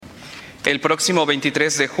El próximo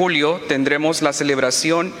 23 de julio tendremos la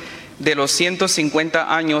celebración de los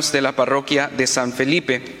 150 años de la parroquia de San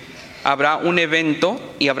Felipe. Habrá un evento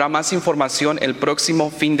y habrá más información el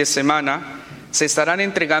próximo fin de semana. Se estarán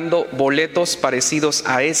entregando boletos parecidos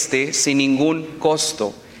a este sin ningún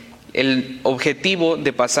costo. El objetivo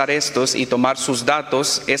de pasar estos y tomar sus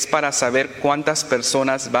datos es para saber cuántas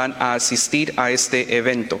personas van a asistir a este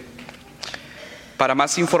evento. Para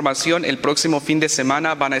más información, el próximo fin de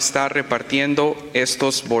semana van a estar repartiendo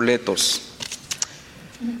estos boletos.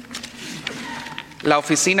 La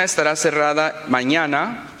oficina estará cerrada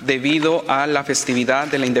mañana debido a la festividad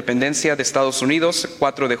de la independencia de Estados Unidos,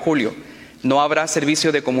 4 de julio. No habrá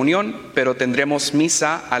servicio de comunión, pero tendremos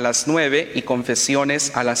misa a las 9 y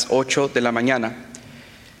confesiones a las 8 de la mañana.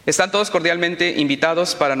 Están todos cordialmente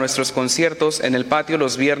invitados para nuestros conciertos en el patio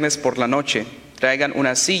los viernes por la noche. Traigan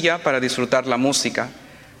una silla para disfrutar la música.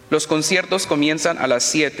 Los conciertos comienzan a las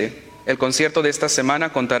 7. El concierto de esta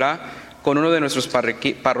semana contará con uno de nuestros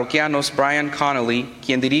parroquianos, Brian Connolly,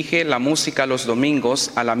 quien dirige la música los domingos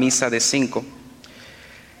a la misa de 5.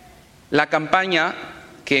 La campaña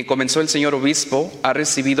que comenzó el señor obispo ha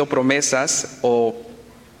recibido promesas o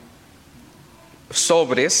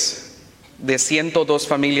sobres de 102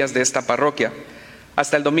 familias de esta parroquia.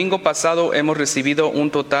 Hasta el domingo pasado hemos recibido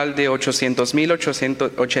un total de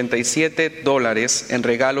 $800,887 en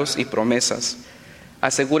regalos y promesas.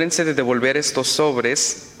 Asegúrense de devolver estos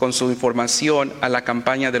sobres con su información a la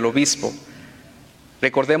campaña del obispo.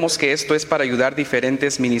 Recordemos que esto es para ayudar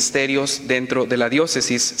diferentes ministerios dentro de la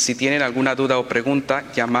diócesis. Si tienen alguna duda o pregunta,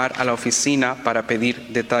 llamar a la oficina para pedir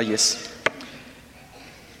detalles.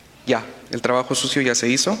 Ya, el trabajo sucio ya se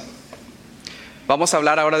hizo. Vamos a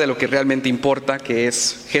hablar ahora de lo que realmente importa, que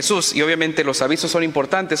es Jesús. Y obviamente los avisos son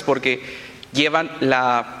importantes porque llevan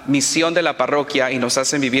la misión de la parroquia y nos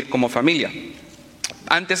hacen vivir como familia.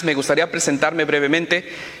 Antes me gustaría presentarme brevemente.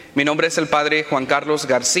 Mi nombre es el padre Juan Carlos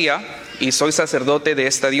García y soy sacerdote de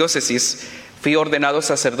esta diócesis. Fui ordenado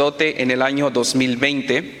sacerdote en el año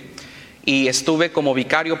 2020 y estuve como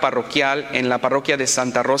vicario parroquial en la parroquia de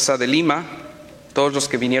Santa Rosa de Lima. Todos los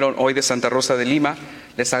que vinieron hoy de Santa Rosa de Lima,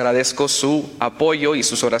 les agradezco su apoyo y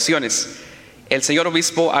sus oraciones. El señor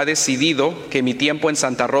obispo ha decidido que mi tiempo en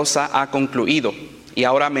Santa Rosa ha concluido y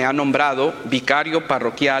ahora me ha nombrado vicario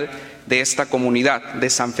parroquial de esta comunidad de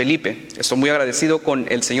San Felipe. Estoy muy agradecido con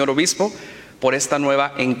el señor obispo por esta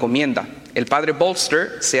nueva encomienda. El padre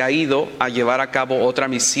Bolster se ha ido a llevar a cabo otra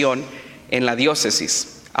misión en la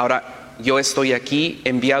diócesis. Ahora yo estoy aquí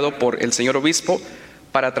enviado por el señor obispo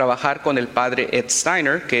para trabajar con el padre Ed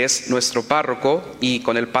Steiner, que es nuestro párroco, y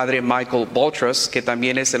con el padre Michael Boltras, que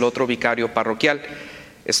también es el otro vicario parroquial.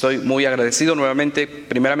 Estoy muy agradecido nuevamente,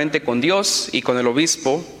 primeramente con Dios y con el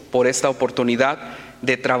obispo por esta oportunidad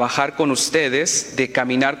de trabajar con ustedes, de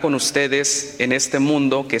caminar con ustedes en este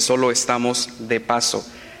mundo que solo estamos de paso.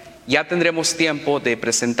 Ya tendremos tiempo de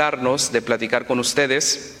presentarnos, de platicar con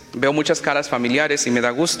ustedes. Veo muchas caras familiares y me da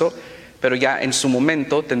gusto, pero ya en su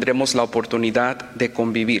momento tendremos la oportunidad de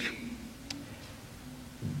convivir.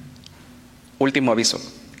 Último aviso.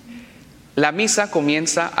 La misa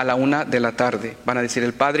comienza a la 1 de la tarde. Van a decir,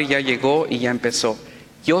 el padre ya llegó y ya empezó.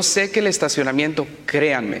 Yo sé que el estacionamiento,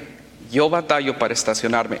 créanme, yo batallo para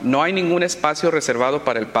estacionarme. No hay ningún espacio reservado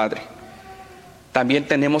para el padre. También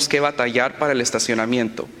tenemos que batallar para el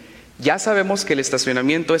estacionamiento. Ya sabemos que el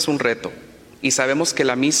estacionamiento es un reto y sabemos que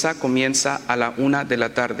la misa comienza a la 1 de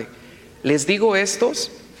la tarde. Les digo esto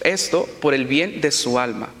por el bien de su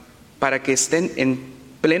alma, para que estén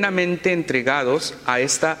plenamente entregados a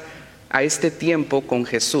este tiempo con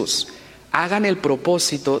Jesús. Hagan el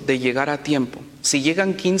propósito de llegar a tiempo. Si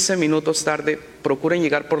llegan 15 minutos tarde, procuren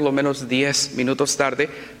llegar por lo menos 10 minutos tarde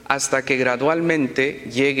hasta que gradualmente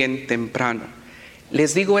lleguen temprano.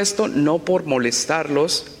 Les digo esto no por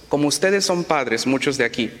molestarlos, como ustedes son padres, muchos de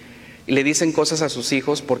aquí, y le dicen cosas a sus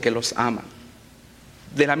hijos porque los aman.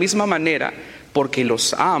 De la misma manera, porque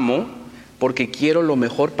los amo, porque quiero lo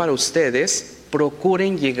mejor para ustedes,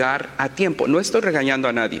 procuren llegar a tiempo. No estoy regañando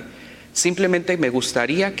a nadie. Simplemente me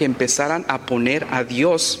gustaría que empezaran a poner a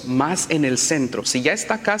Dios más en el centro. Si ya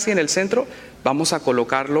está casi en el centro, vamos a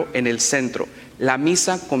colocarlo en el centro. La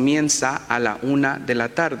misa comienza a la 1 de la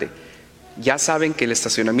tarde. Ya saben que el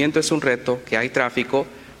estacionamiento es un reto, que hay tráfico.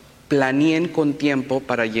 Planeen con tiempo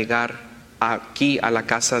para llegar aquí a la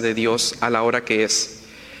casa de Dios a la hora que es.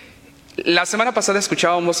 La semana pasada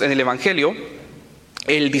escuchábamos en el Evangelio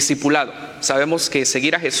el discipulado. Sabemos que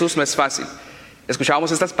seguir a Jesús no es fácil.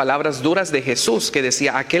 Escuchábamos estas palabras duras de Jesús que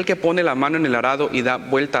decía, aquel que pone la mano en el arado y da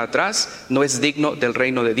vuelta atrás no es digno del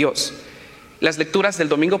reino de Dios. Las lecturas del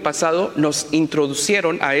domingo pasado nos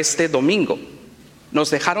introducieron a este domingo. nos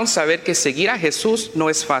dejaron saber que seguir a Jesús no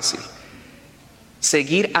es fácil.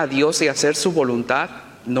 Seguir a Dios y hacer su voluntad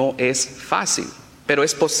no es fácil, pero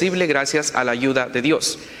es posible gracias a la ayuda de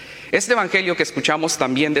Dios. Este evangelio que escuchamos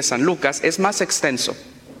también de San Lucas es más extenso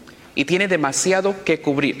y tiene demasiado que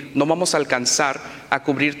cubrir. No vamos a alcanzar a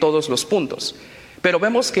cubrir todos los puntos, pero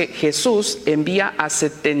vemos que Jesús envía a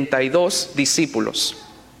 72 discípulos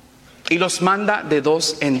y los manda de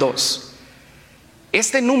 2 en 2.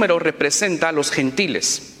 Este número representa a los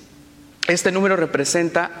gentiles. Este número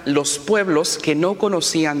representa los pueblos que no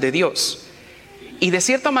conocían de Dios. Y de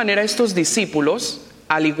cierta manera estos discípulos,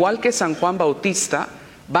 al igual que San Juan Bautista,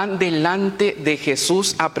 van delante de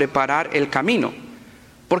Jesús a preparar el camino.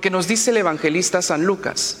 Porque nos dice el evangelista San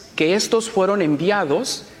Lucas que estos fueron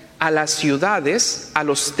enviados a las ciudades, a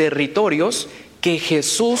los territorios que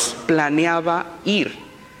Jesús planeaba ir.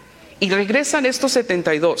 Y regresan estos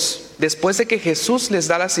 72, después de que Jesús les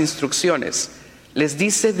da las instrucciones, les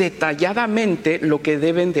dice detalladamente lo que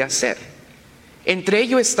deben de hacer. Entre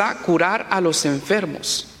ello está curar a los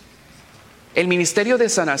enfermos. El ministerio de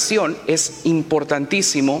sanación es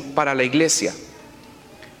importantísimo para la iglesia,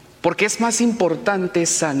 porque es más importante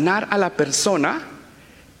sanar a la persona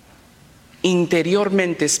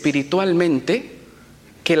interiormente, espiritualmente,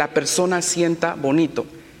 que la persona sienta bonito.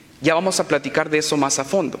 Ya vamos a platicar de eso más a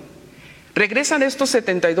fondo. Regresan estos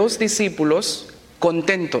 72 discípulos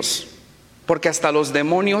contentos, porque hasta los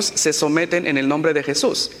demonios se someten en el nombre de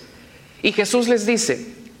Jesús. Y Jesús les dice,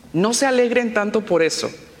 no se alegren tanto por eso,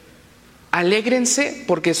 alégrense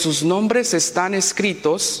porque sus nombres están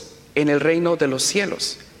escritos en el reino de los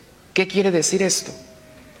cielos. ¿Qué quiere decir esto?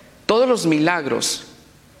 Todos los milagros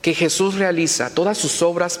que Jesús realiza, todas sus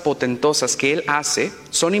obras potentosas que Él hace,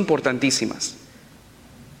 son importantísimas.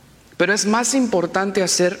 Pero es más importante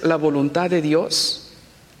hacer la voluntad de Dios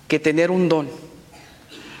que tener un don,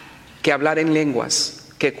 que hablar en lenguas,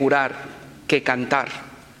 que curar, que cantar,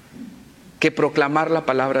 que proclamar la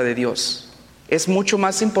palabra de Dios. Es mucho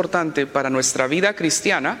más importante para nuestra vida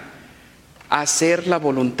cristiana hacer la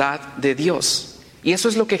voluntad de Dios. Y eso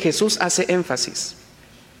es lo que Jesús hace énfasis.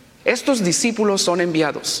 Estos discípulos son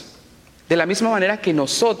enviados, de la misma manera que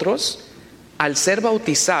nosotros, al ser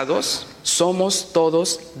bautizados, somos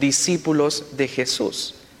todos discípulos de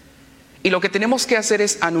Jesús. Y lo que tenemos que hacer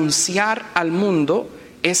es anunciar al mundo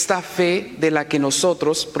esta fe de la que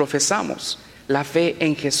nosotros profesamos, la fe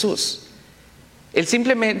en Jesús. El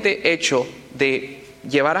simplemente hecho de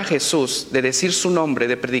llevar a Jesús, de decir su nombre,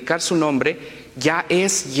 de predicar su nombre, ya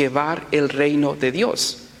es llevar el reino de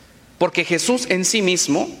Dios. Porque Jesús en sí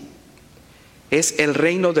mismo es el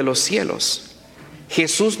reino de los cielos.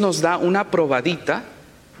 Jesús nos da una probadita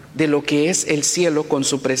de lo que es el cielo con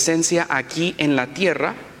su presencia aquí en la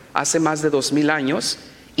tierra hace más de 2000 años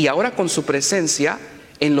y ahora con su presencia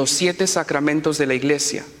en los 7 sacramentos de la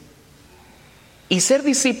iglesia. Y ser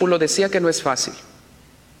discípulo, decía, que no es fácil.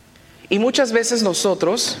 Y muchas veces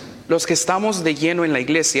nosotros, los que estamos de lleno en la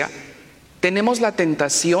iglesia, tenemos la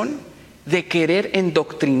tentación de querer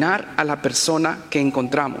endoctrinar a la persona que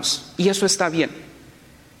encontramos. Y eso está bien.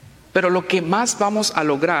 Pero lo que más vamos a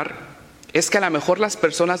lograr es que a lo mejor las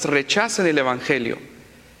personas rechacen el evangelio.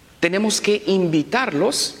 Tenemos que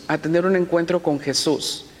invitarlos a tener un encuentro con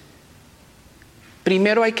Jesús.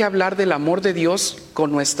 Primero hay que hablar del amor de Dios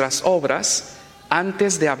con nuestras obras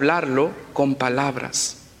antes de hablarlo con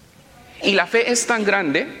palabras. Y la fe es tan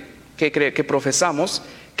grande que profesamos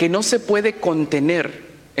que no se puede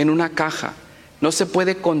contener en una caja, no se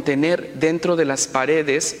puede contener dentro de las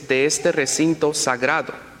paredes de este recinto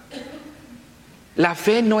sagrado. La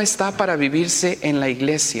fe no está para vivirse en la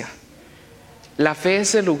iglesia. La fe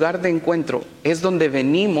es el lugar de encuentro, es donde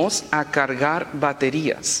venimos a cargar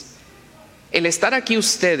baterías. El estar aquí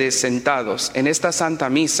ustedes sentados en esta Santa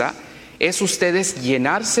Misa es ustedes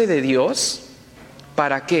llenarse de Dios.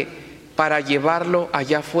 ¿Para qué? Para llevarlo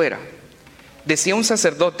allá afuera. Decía un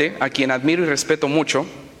sacerdote, a quien admiro y respeto mucho,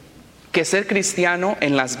 que ser cristiano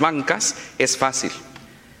en las bancas es fácil.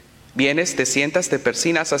 Vienes, te sientas, te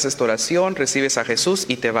persignas, haces tu oración, recibes a Jesús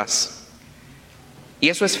y te vas. Y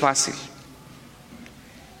eso es fácil.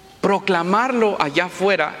 Proclamarlo allá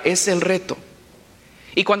afuera es el reto.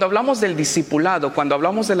 Y cuando hablamos del discipulado, cuando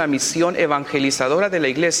hablamos de la misión evangelizadora de la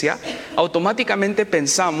iglesia, automáticamente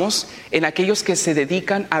pensamos en aquellos que se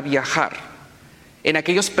dedican a viajar, en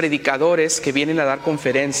aquellos predicadores que vienen a dar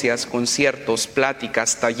conferencias, conciertos,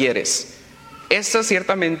 pláticas, talleres. Esta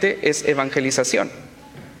ciertamente es evangelización.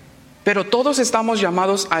 Pero todos estamos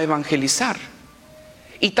llamados a evangelizar.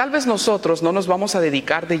 Y tal vez nosotros no nos vamos a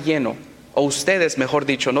dedicar de lleno, o ustedes, mejor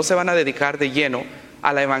dicho, no se van a dedicar de lleno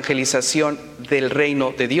a la evangelización del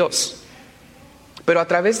reino de Dios. Pero a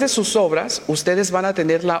través de sus obras, ustedes van a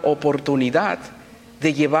tener la oportunidad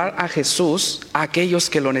de llevar a Jesús a aquellos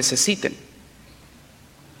que lo necesiten.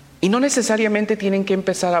 Y no necesariamente tienen que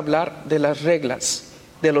empezar a hablar de las reglas,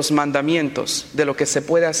 de los mandamientos, de lo que se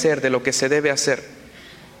puede hacer, de lo que se debe hacer.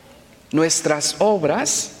 Nuestras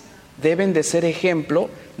obras deben de ser ejemplo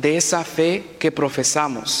de esa fe que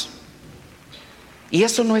profesamos. Y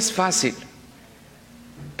eso no es fácil,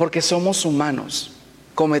 porque somos humanos,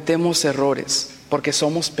 cometemos errores, porque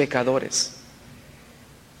somos pecadores.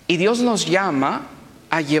 Y Dios nos llama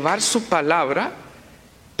a llevar su palabra,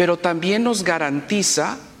 pero también nos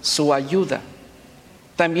garantiza su ayuda.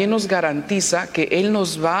 También nos garantiza que Él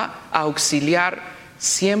nos va a auxiliar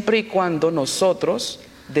siempre y cuando nosotros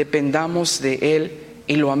dependamos de Él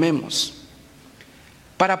y lo amemos.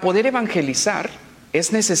 Para poder evangelizar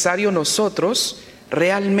es necesario nosotros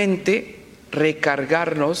realmente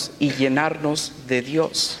recargarnos y llenarnos de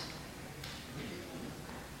Dios.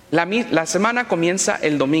 La semana comienza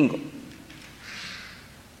el domingo.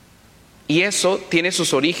 Y eso tiene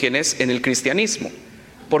sus orígenes en el cristianismo,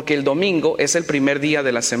 porque el domingo es el primer día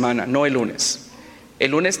de la semana, no el lunes.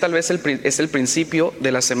 El lunes tal vez es el principio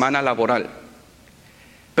de la semana laboral.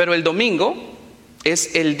 Pero el domingo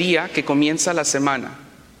es el día que comienza la semana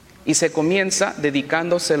y se comienza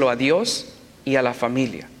dedicándoselo a Dios y a la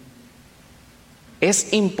familia.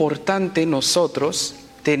 Es importante nosotros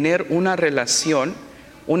tener una relación,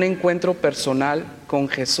 un encuentro personal con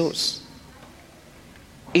Jesús.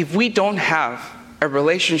 If we don't have a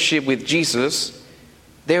relationship with Jesus,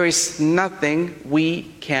 there is nothing we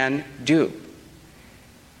can do.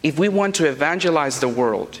 If we want to evangelize the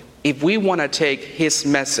world, if we want to take His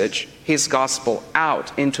message, His gospel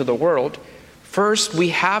out into the world, first we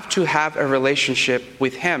have to have a relationship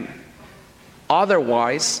with Him.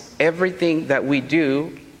 Otherwise, everything that we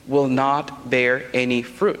do will not bear any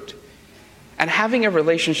fruit. And having a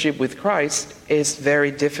relationship with Christ is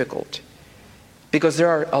very difficult, because there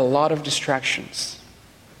are a lot of distractions.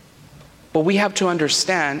 But we have to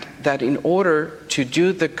understand that in order to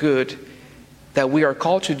do the good that we are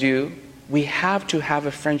called to do, we have to have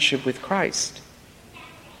a friendship with Christ.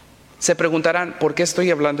 Se preguntarán, ¿por qué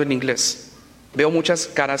estoy hablando en inglés? Veo muchas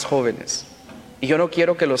caras jóvenes. Y yo no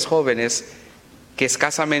quiero que los jóvenes que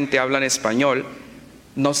escasamente hablan español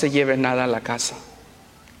no se lleven nada a la casa.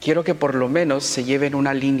 Quiero que por lo menos se lleven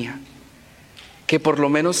una línea, que por lo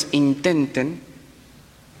menos intenten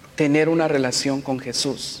tener una relación con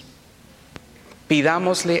Jesús.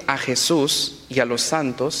 Pidámosle a Jesús y a los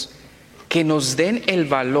santos que nos den el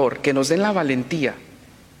valor, que nos den la valentía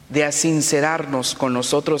de sincerarnos con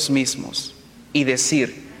nosotros mismos y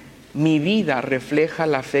decir: mi vida refleja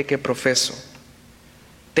la fe que profeso.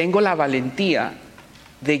 ¿Tengo la valentía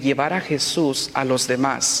de llevar a Jesús a los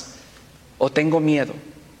demás o tengo miedo?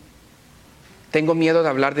 Tengo miedo de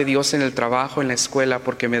hablar de Dios en el trabajo, en la escuela,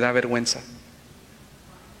 porque me da vergüenza.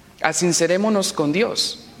 Asincerémonos con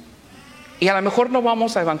Dios. Y a lo mejor no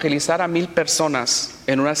vamos a evangelizar a 1000 personas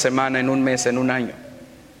en una semana, en un mes, en un año.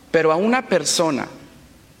 Pero a una persona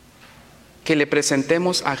que le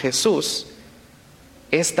presentemos a Jesús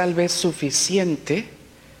es tal vez suficiente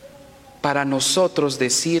para nosotros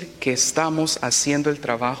decir que estamos haciendo el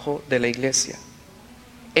trabajo de la iglesia.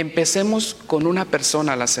 Empecemos con una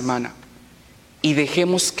persona a la semana y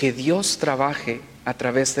dejemos que Dios trabaje a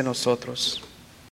través de nosotros.